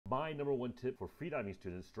My number one tip for freediving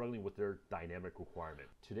students struggling with their dynamic requirement.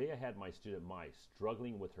 Today I had my student Mai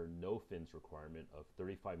struggling with her no fins requirement of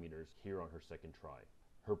 35 meters here on her second try.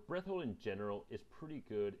 Her breath hold in general is pretty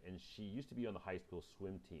good, and she used to be on the high school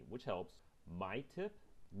swim team, which helps. My tip: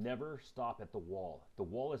 never stop at the wall. The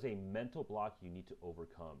wall is a mental block you need to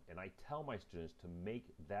overcome, and I tell my students to make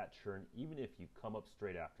that turn even if you come up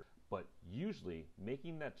straight after. But usually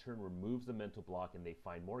making that turn removes the mental block and they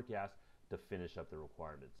find more gas to finish up the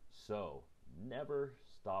requirements. So never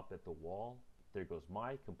stop at the wall. There goes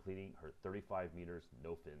Mai completing her 35 meters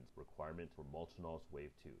no fins requirement for Mulchinall's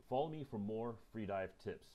Wave 2. Follow me for more free dive tips.